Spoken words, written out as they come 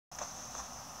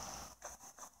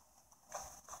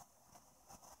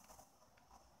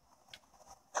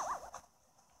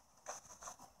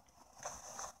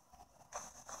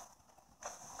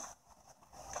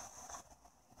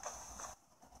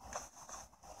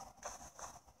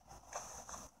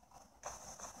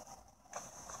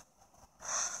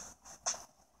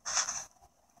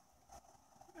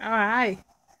Alright.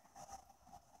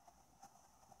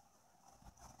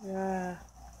 Yeah.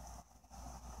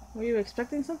 Were you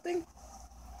expecting something?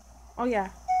 Oh yeah.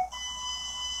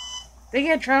 Big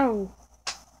intro.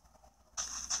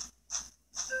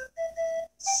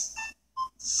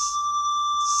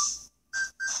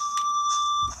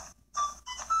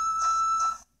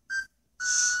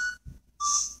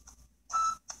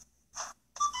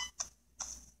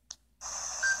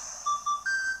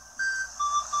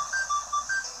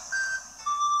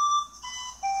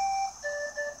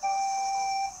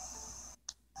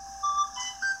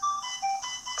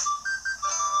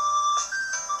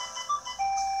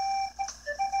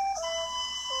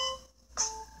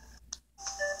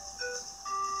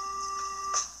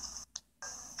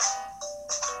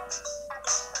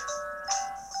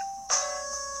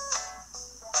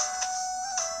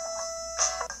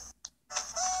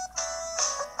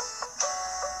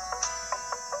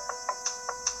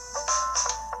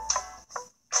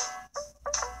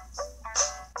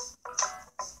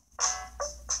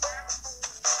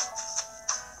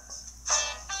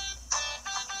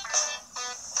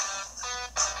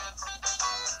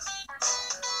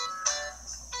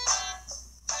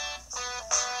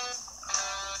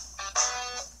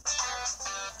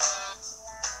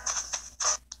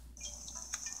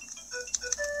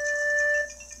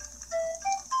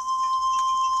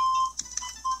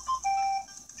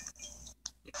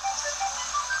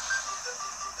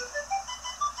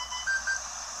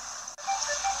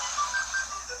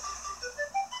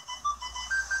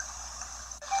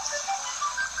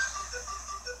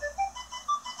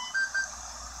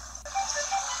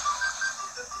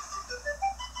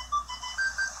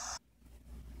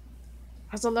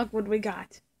 How's the luck what we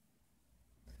got?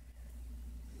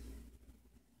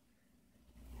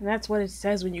 And that's what it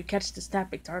says when you catch the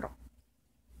snapping turtle.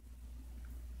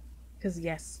 Cause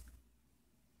yes.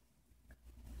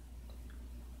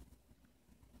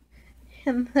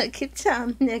 And look at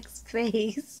Tom Nick's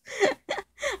face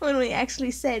when we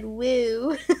actually said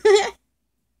woo.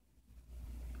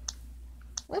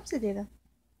 Whoops, I did it.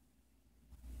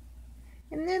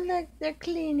 And then look, they're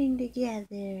cleaning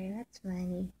together. That's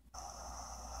funny.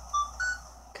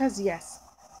 Cause yes.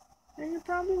 And you're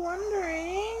probably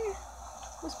wondering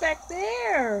what's back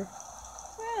there.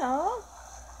 Well,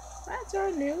 that's our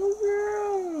new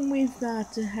room we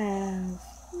thought to have.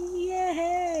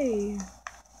 Yay!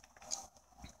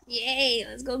 Yay,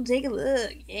 let's go take a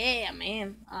look. Yeah,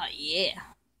 man. Oh, yeah.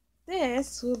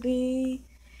 This will be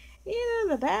either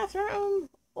the bathroom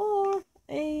or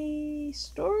a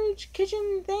storage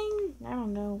kitchen thing. I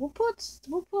don't know. We'll put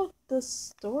the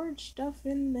storage stuff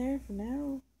in there for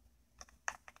now.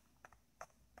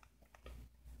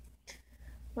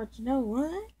 But you know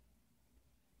what?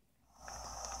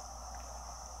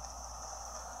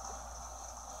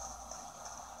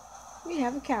 We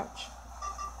have a couch.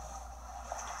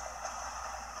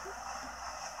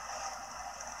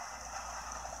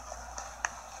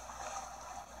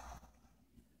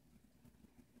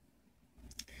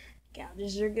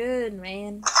 Couches are good,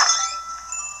 man.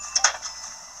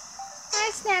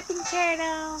 Hi, Snapping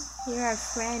Turtle. You're our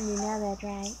friend, you know that,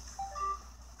 right?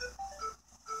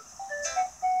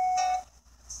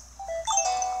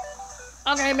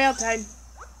 Okay, mail time.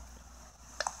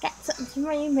 Got something from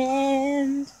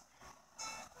Raymond.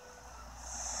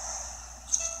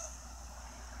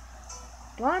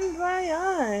 Bon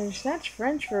voyage! That's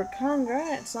French for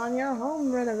congrats on your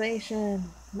home renovation.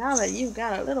 Now that you've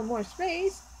got a little more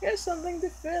space, here's something to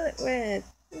fill it with.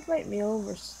 Invite me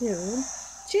over soon.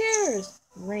 Cheers,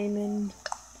 Raymond.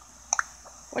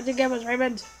 What'd you give us,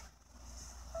 Raymond?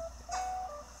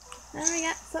 Now we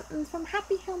got something from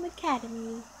Happy Home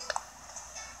Academy.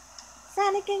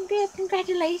 Sonic and Grip,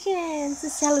 congratulations! To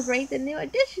celebrate the new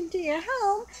addition to your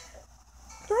home,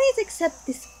 please accept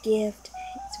this gift.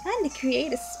 It's fun to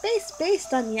create a space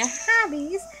based on your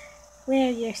hobbies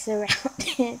where you're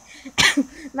surrounded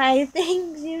by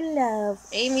things you love.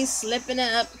 Amy's slipping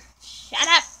up. Shut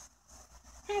up!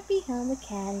 Happy Home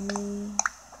Academy.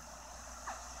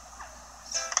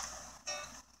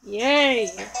 Yay!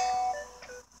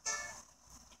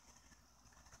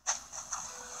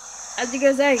 As you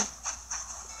can say,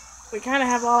 we kind of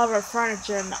have all of our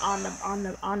furniture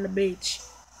on the beach.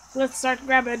 So let's start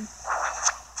grabbing.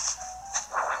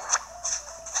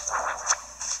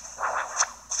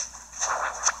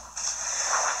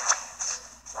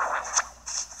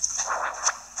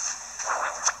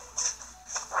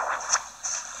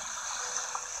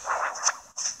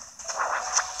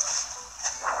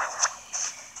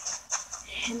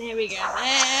 And then we got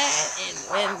that, and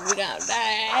then we got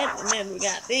that, and then we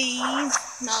got these,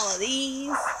 and all of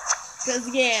these. Cause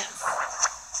yes,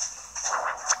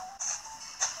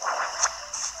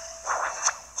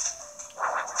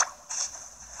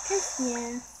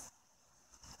 Yes.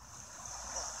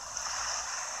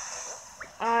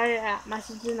 Oh yeah,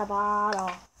 message in a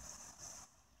bottle.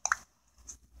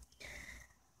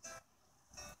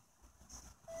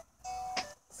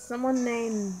 Someone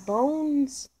named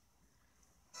Bones.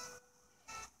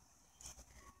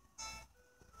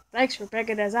 Thanks for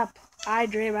picking us up. I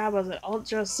dream I was an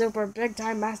ultra super big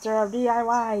time master of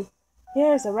DIY.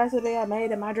 Here's a recipe I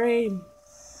made in my dream.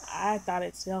 I thought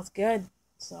it smells good,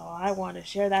 so I want to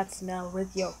share that smell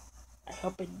with you.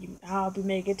 I'll be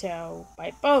make it too.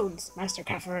 By Bones, Master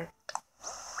Caffer.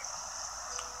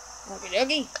 Okie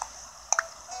dokie.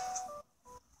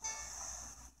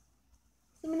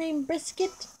 Someone named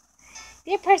Brisket.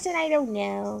 Dear person I don't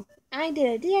know. I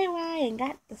did a DIY and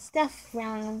got the stuff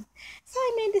wrong. So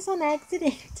I made this on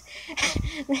accident.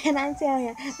 Man, I'm telling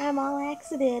you, I'm all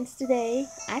accidents today.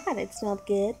 I thought it smelled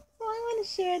good. So I want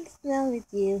to share the smell with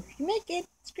you. If you make it,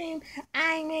 scream,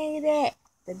 I made it.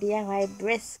 The DIY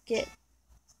brisket.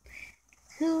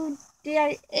 Who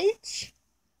DIH?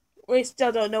 We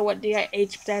still don't know what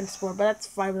DIH stands for, but that's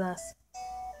fine with us.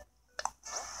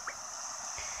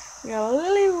 We got a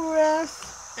lily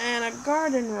rough and a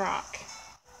garden rock.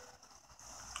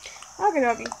 Okie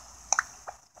dokie.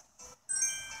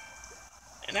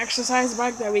 An exercise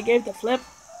bike that we gave to Flip.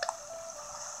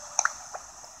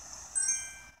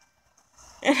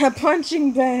 And a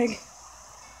punching bag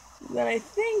that I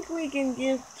think we can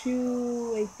give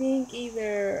to,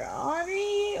 either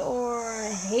Audie or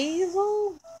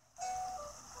Hazel.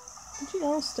 But you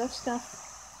know, stuff.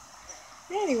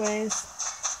 Anyways.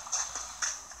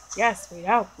 Yes, we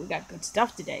know. We got good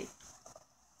stuff today.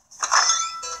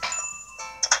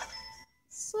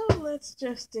 So let's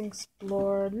just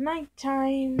explore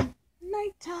nighttime.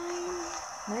 Nighttime.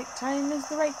 Nighttime is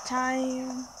the right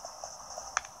time.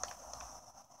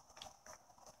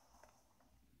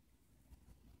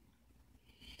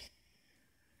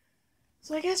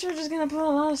 So I guess we're just gonna put a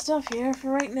lot of stuff here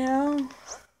for right now.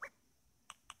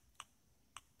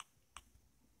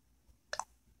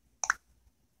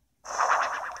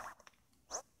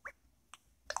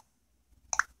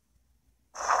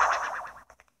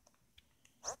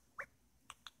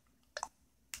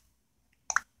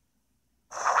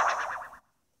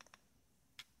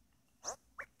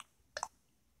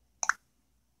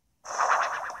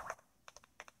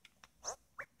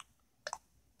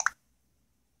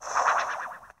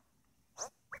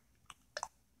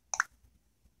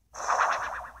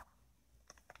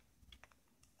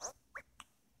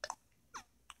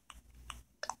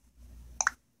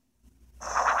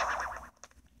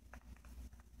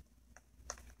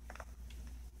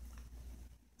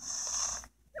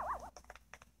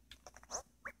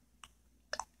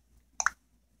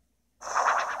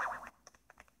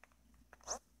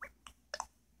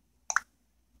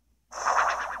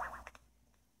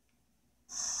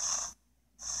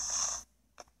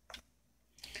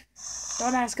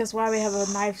 Don't ask us why we have a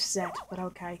knife set, but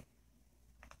okay.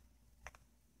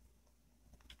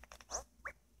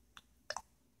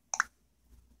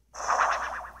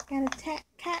 Got a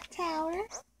cat tower.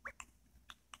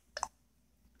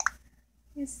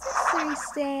 Accessory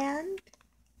stand.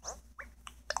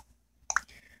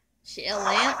 Shell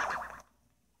lamp.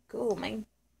 Cool, man.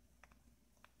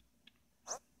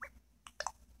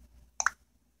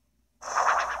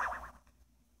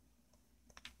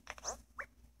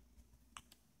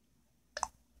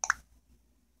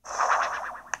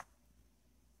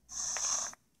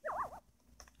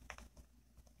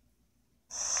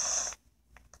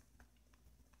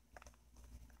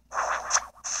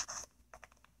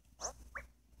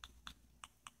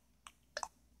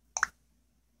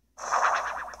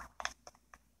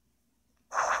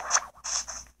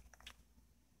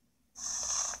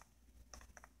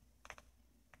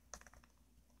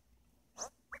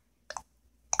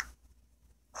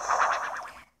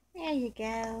 There you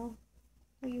go.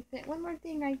 Will you fit one more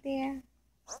thing right there?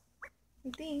 I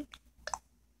think.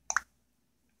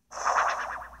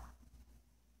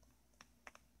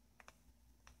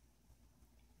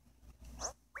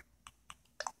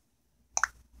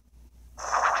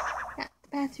 Got the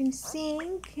bathroom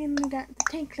sink, and we got the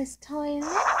tankless toilet.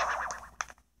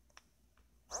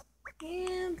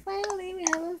 And finally we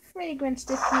have a fragrance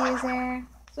diffuser.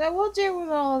 So we'll deal with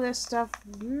all this stuff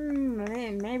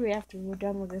maybe after we're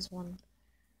done with this one.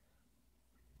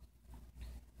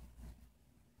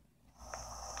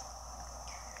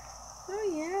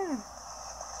 Oh yeah.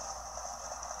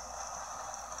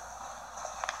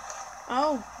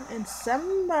 Oh, and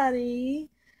somebody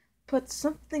put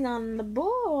something on the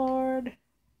board.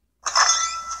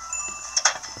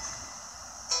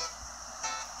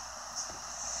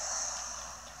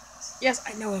 Yes,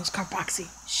 I know it was Carboxy.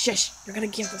 Shush, you're gonna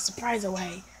give the surprise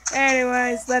away.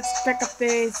 Anyways, let's pick up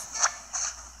these.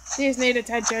 These need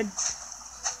attention.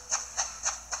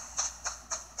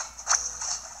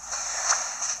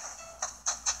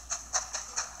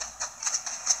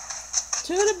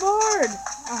 To the board!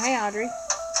 Oh, hey, Audrey.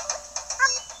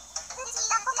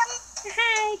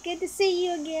 Hi, good to see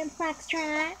you again,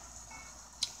 Foxtrot.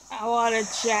 I wanna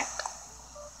chat.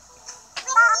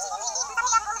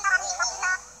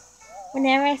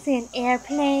 Whenever I see an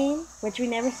airplane, which we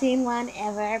never seen one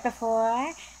ever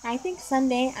before, I think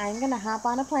someday I'm gonna hop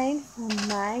on a plane for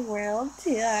my world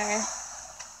tour.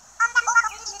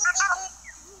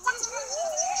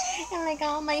 And like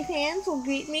all my fans will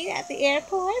greet me at the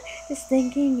airport, just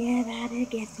thinking about it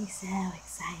gets me so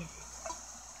excited.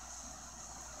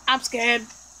 I'm scared.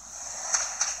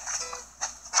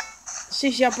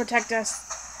 She shall protect us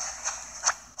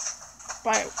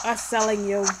by us selling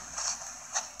you.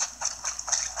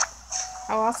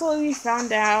 Also, we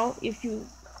found out if you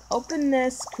open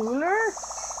this cooler,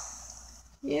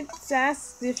 it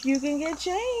asks if you can get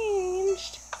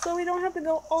changed. So we don't have to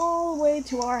go all the way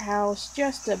to our house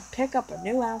just to pick up a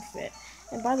new outfit.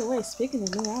 And by the way, speaking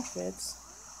of new outfits,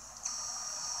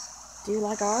 do you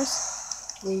like ours?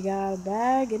 We got a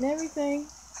bag and everything.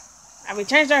 And we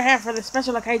changed our hair for the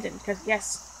special occasion, because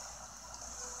yes.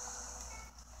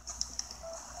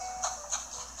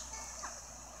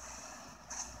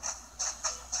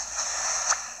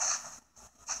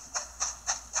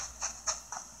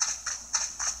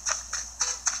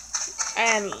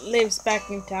 And lives back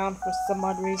in town for some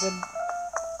odd reason.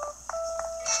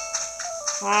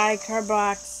 Hi,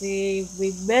 Carboxy.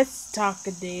 We missed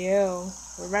talking to you.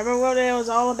 Remember what it was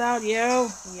all about, you?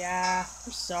 Yeah,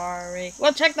 I'm sorry.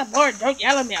 Well, check the board. Don't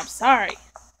yell at me. I'm sorry.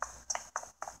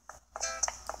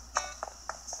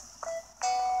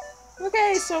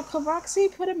 Okay, so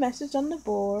Carboxy put a message on the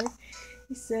board.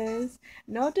 He says,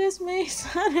 "Notice me,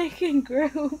 Sonic and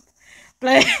Groove.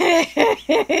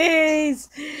 Please,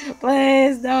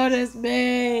 please notice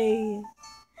me."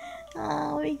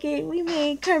 Oh, we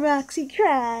made Carboxy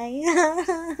cry.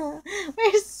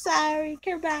 We're sorry,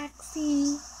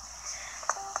 Carboxy.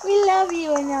 We love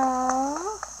you and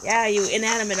all. Yeah, you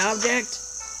inanimate object.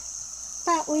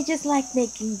 But we just like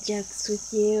making jokes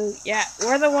with you. Yeah,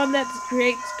 we're the one that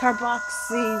creates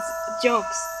Carboxy's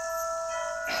jokes.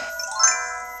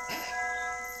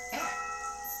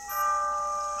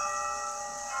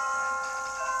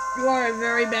 You are a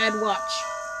very bad watch.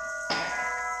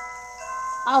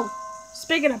 Oh,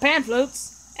 speaking of pan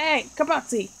flutes, hey,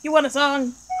 Carboxy, you want a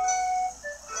song?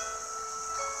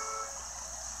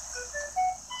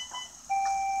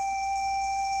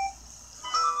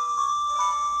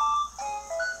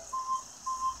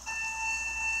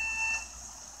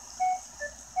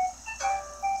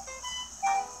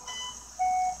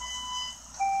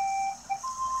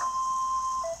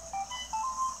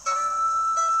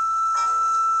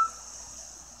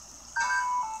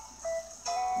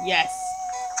 Yes.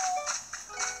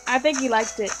 I think he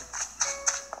liked it.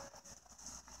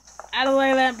 Out of the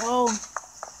way, that pole.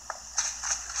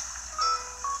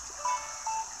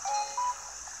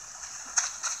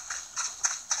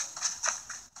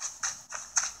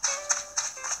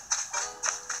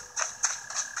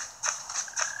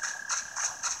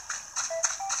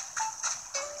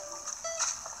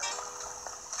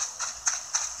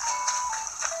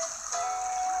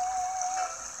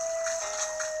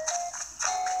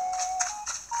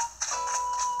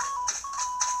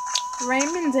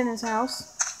 Raymond's in his house.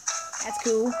 That's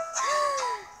cool.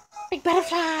 Big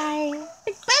butterfly!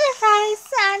 Big butterfly,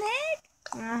 Sonic!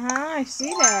 I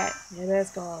see that. It is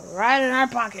going right in our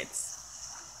pockets.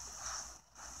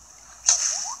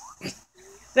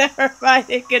 Never mind,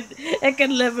 it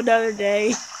can live another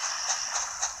day.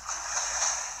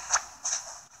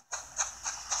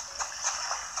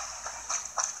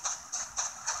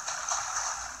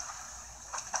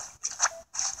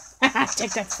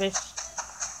 Take that fish.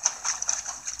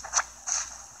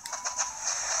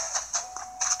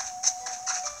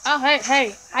 Oh,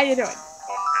 hey, how you doing?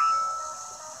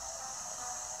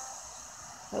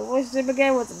 What's up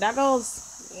again with the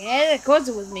Knuckles? Yeah, of course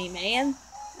it was me, man.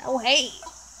 Oh, hey.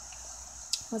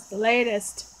 What's the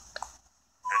latest?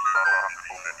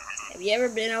 Have you ever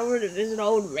been over to visit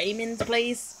old Raymond's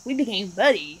place? We became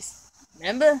buddies.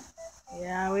 Remember?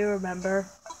 Yeah, we remember.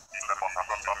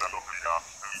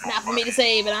 It's not for me to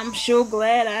say, but I'm sure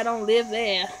glad I don't live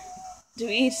there. To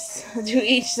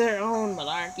each their own,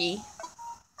 malarkey.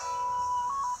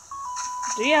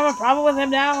 Do you have a problem with him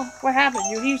now? What happened?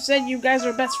 You said you guys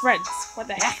were best friends. What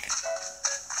the heck?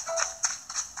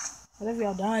 What have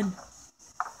y'all done?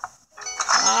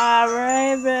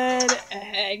 Raven.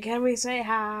 Hey, can we say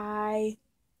hi?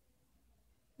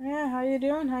 Yeah, how you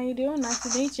doing? How you doing? Nice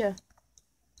to meet you.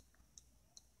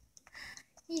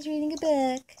 He's reading a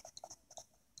book.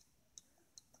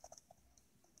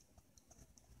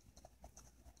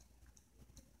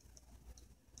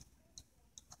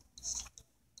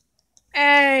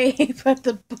 Hey, he put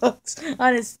the books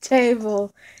on his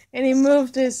table, and he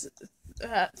moved his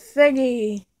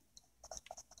thingy.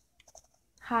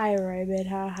 Hi, Raven.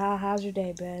 How's your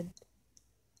day been?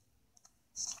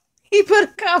 He put a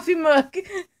coffee mug,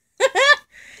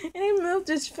 and he moved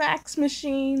his fax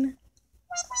machine.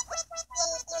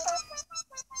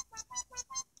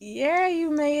 Yeah, you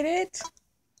made it.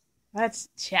 Let's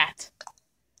chat.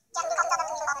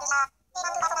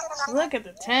 Look at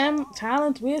the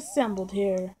talent we assembled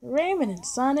here. Raymond and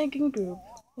Sonic and Group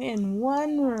in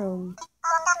one room.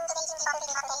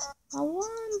 I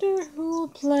wonder who'll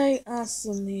play us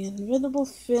in the inevitable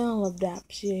film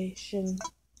adaptation.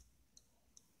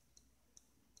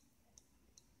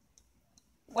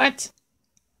 What?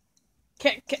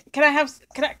 Can I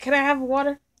have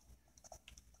water?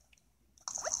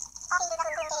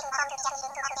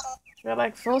 I feel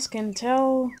like folks can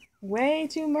tell way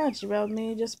too much about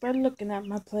me just by looking at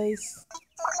my place.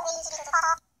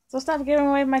 So stop giving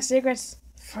away my secrets.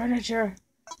 Furniture.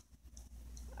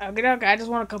 Okay, I just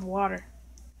want a cup of water.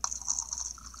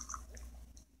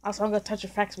 Also, I'm gonna touch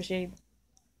your fax machine.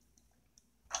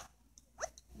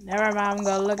 Never mind, I'm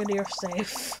gonna look into your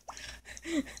safe.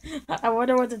 I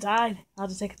wonder what's inside. I'll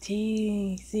just take a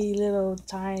teensy little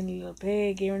tiny little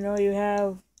pig, even though you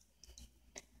have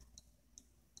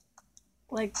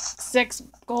like 6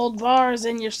 gold bars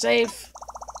in your safe.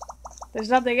 There's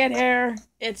nothing in here,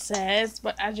 it says,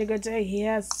 but as you can see, he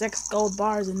has 6 gold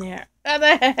bars in there. What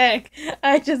the heck?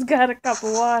 I just got a cup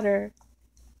of water.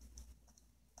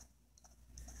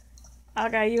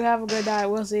 Okay, you have a good night.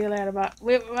 We'll see you later. Bye.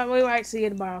 We might see you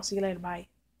tomorrow. See you later. Bye.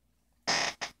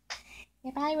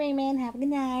 Yeah, bye, Raymond. Have a good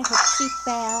night. Hope you sleep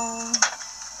well.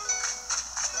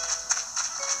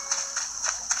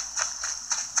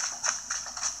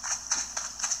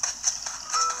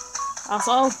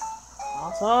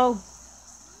 Also,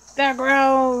 they're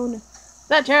grown.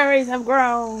 The cherries have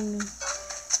grown.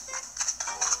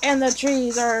 And the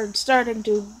trees are starting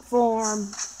to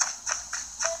form.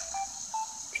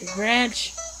 Tree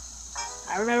branch.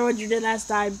 I remember what you did last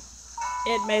time.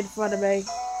 It made fun of me.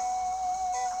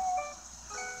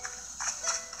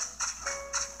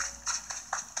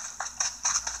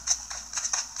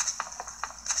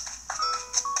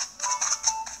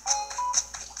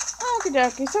 Okie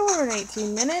dokie, so we're in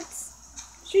 18 minutes.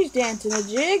 She's dancing a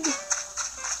jig.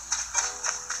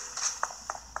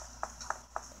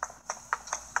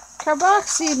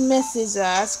 Carboxy misses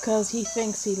us because he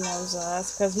thinks he loves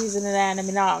us because he's an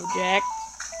inanimate object.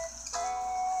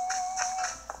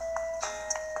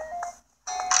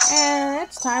 And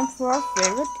it's time for our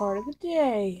favorite part of the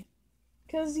day.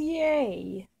 Because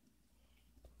yay.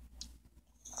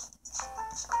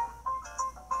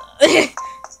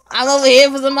 I'm over here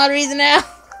for some odd reason now.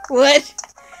 What?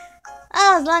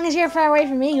 Oh, as long as you're far away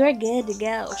from me, you're good to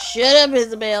go. Shut up,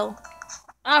 Isabel.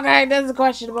 Okay, this is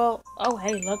questionable. Oh,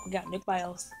 hey, look, we got Nuke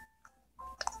Bios.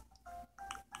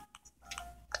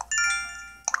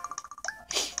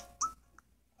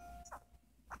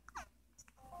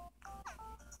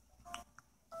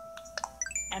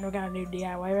 And we got a new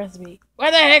DIY recipe.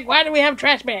 What the heck? Why do we have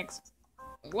trash bags?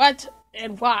 What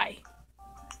and why?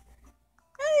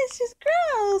 Oh, it's just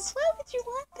gross. Why would you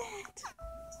want that?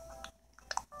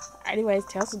 Anyways,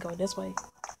 Tails is going this way.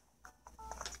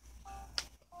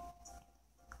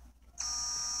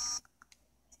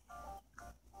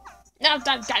 No,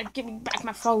 don't give me back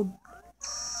my phone.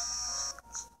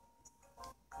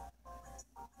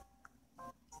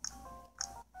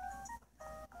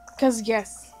 Cause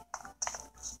yes.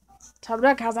 Top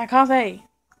Duck, how's that coffee?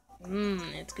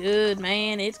 It's good,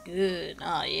 man. It's good.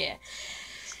 Oh yeah.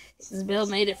 Isabel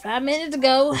made it 5 minutes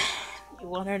ago. You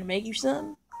want her to make you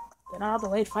some? Then I'll have to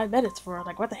wait 5 minutes for her.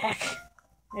 Like, what the heck?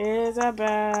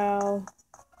 Isabel.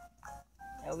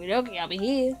 Okie dokie, I'll be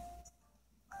here.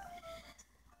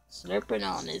 Slurping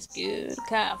on this good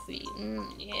coffee.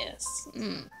 Yes.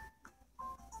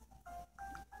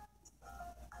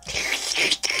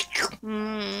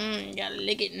 Gotta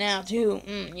lick it now, too.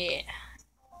 Yeah.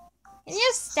 Can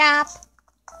you stop?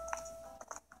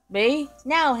 Me?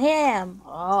 No, him.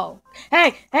 Oh.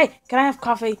 Hey, can I have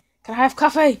coffee? Can I have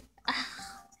coffee?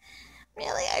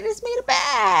 Really? I just made a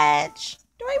batch.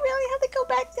 Do I really have to go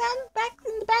back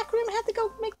in the back room? Have to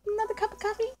go make another cup of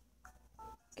coffee?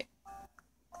 Okay.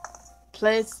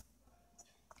 Please.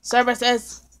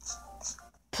 Services.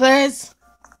 Please.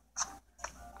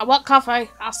 I want coffee.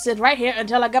 I'll sit right here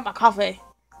until I get my coffee.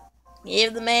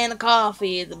 Give the man a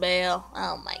coffee, Isabelle.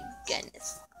 Oh my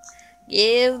goodness.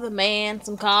 Give the man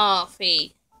some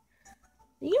coffee.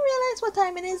 Do you realize what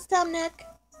time it is, Tom Nook?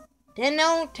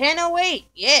 10:08.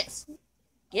 Yes.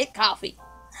 Get coffee.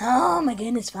 Oh my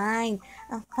goodness, fine.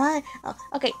 I'm fine. Oh,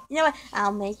 okay, you know what?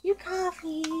 I'll make you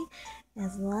coffee.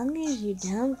 As long as you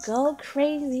don't go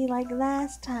crazy like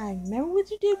last time. Remember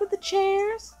what you did with the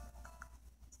chairs?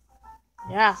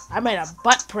 Yeah, I made a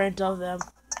butt print of them.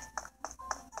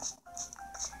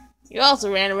 You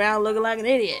also ran around looking like an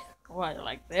idiot. What,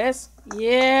 like this?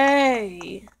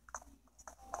 Yay!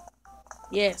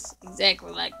 Yes,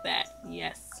 exactly like that.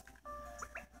 Yes.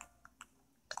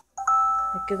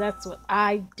 Because that's what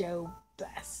I do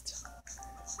best.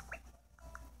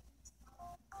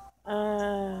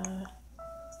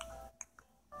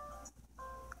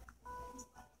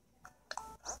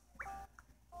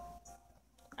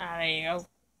 There you go.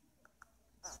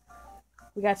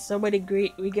 We got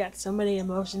so many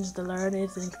emotions to learn.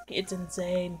 It's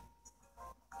insane.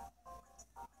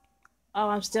 Oh,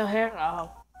 I'm still here?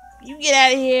 Oh. You get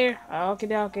out of here. Okie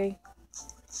dokie.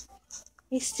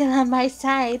 He's still on my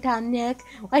side, Tom Nook.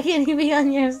 Why can't he be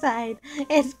on your side?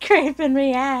 It's creeping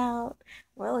me out.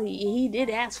 Well, he did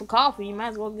ask for coffee. You might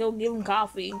as well go give him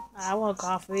coffee. I want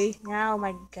coffee. Oh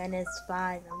my goodness,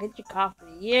 fine. I'll get you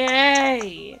coffee.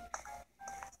 Yay!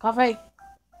 Coffee.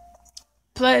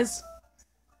 Please.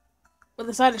 With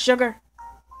a side of sugar.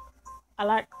 I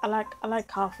like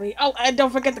coffee. Oh, and don't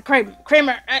forget the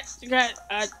creamer.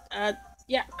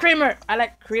 Yeah, creamer. I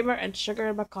like creamer and sugar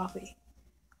in my coffee.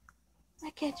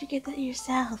 Why can't you get that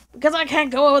yourself? Because I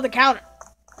can't go over the counter.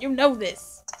 You know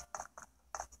this.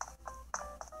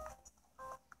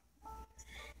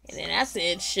 And then I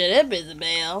said, shut up,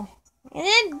 Isabelle. I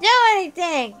didn't do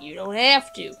anything. You don't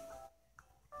have to.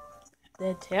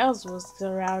 Then Tails was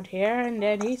around here, and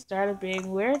then he started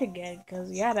being weird again.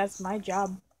 Because, yeah, that's my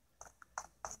job.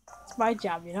 It's my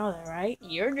job, you know that, right?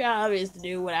 Your job is to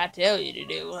do what I tell you to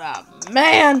do. Oh,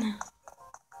 man!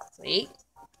 See?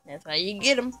 That's how you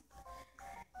get them.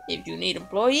 If you need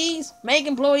employees, make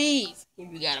employees.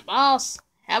 If you got a boss,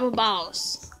 have a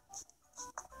boss.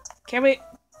 Can we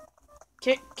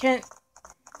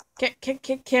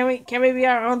be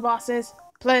our own bosses,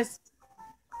 please?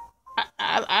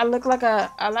 I look like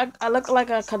a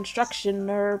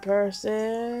constructioner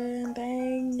person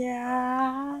thing,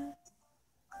 yeah.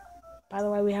 By the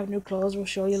way, we have new clothes. We'll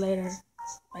show you later,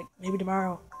 like maybe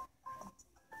tomorrow.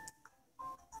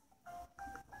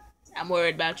 I'm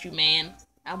worried about you, man.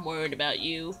 I'm worried about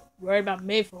you. Worried about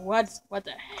me for what? What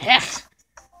the heck?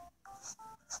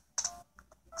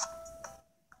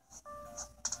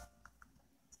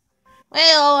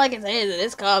 Well, all I can say is that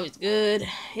this coffee's good.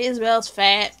 Isabelle's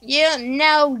fat. Yeah,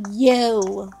 no,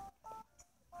 you.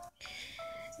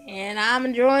 And I'm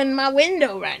enjoying my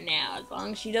window right now. As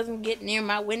long as she doesn't get near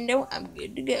my window, I'm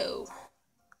good to go.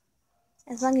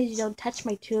 As long as you don't touch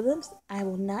my tulips, I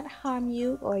will not harm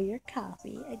you or your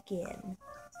coffee again.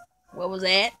 What was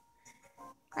that?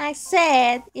 I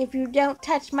said, if you don't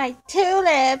touch my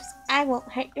tulips, I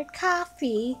won't hurt your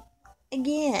coffee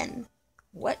again.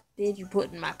 What did you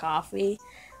put in my coffee?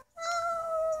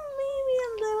 Oh, maybe a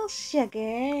little sugar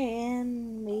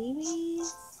and maybe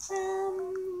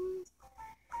some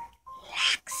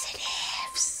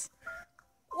laxatives.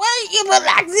 What? You put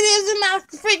laxatives in my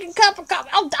freaking cup of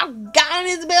coffee? Oh, doggone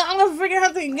it, Isabelle. I'm gonna freaking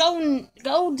have to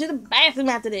go to the bathroom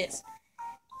after this.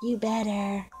 You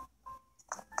better.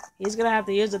 He's gonna have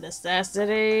to use the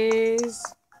necessities.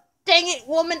 Dang it,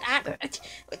 woman.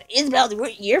 Isabelle,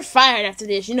 you're fired after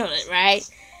this. You know that, right?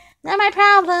 Not my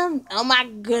problem. Oh my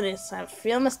goodness. I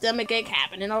feel my stomach ache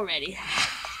happening already.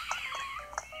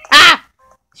 Ah!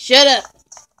 Shut up.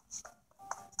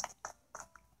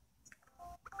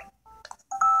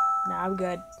 No, I'm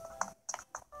good.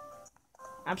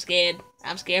 I'm scared.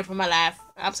 I'm scared for my life.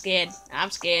 I'm scared. I'm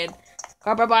scared.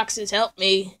 Cardboard boxes, help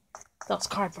me. Those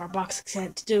cardboard boxes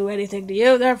can't do anything to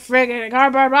you. They're friggin'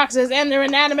 cardboard boxes and they're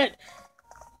inanimate.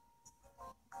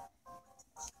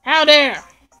 How dare!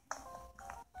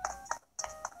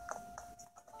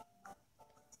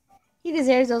 He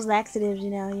deserves those laxatives,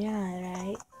 you know. You know that,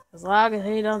 right? As long as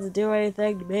he doesn't do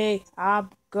anything to me,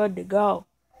 I'm good to go.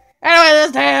 Anyway,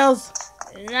 this Tails.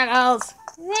 Knuckles.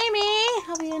 Amy,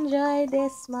 hope you enjoyed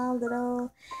this small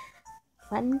little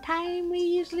fun time we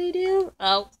usually do.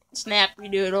 Oh, snappy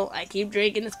doodle. I keep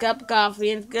drinking this cup of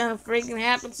coffee and it's gonna freaking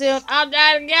happen soon. I'll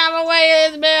die to get my way,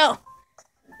 Isabelle.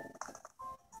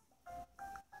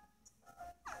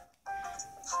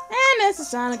 And this is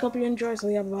Sonic. Hope you enjoy. So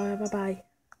yeah, bye.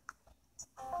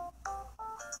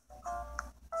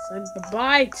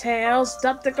 Bye, Tails.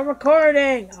 Stop the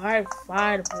recording. Alright,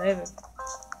 fine. I'm leaving.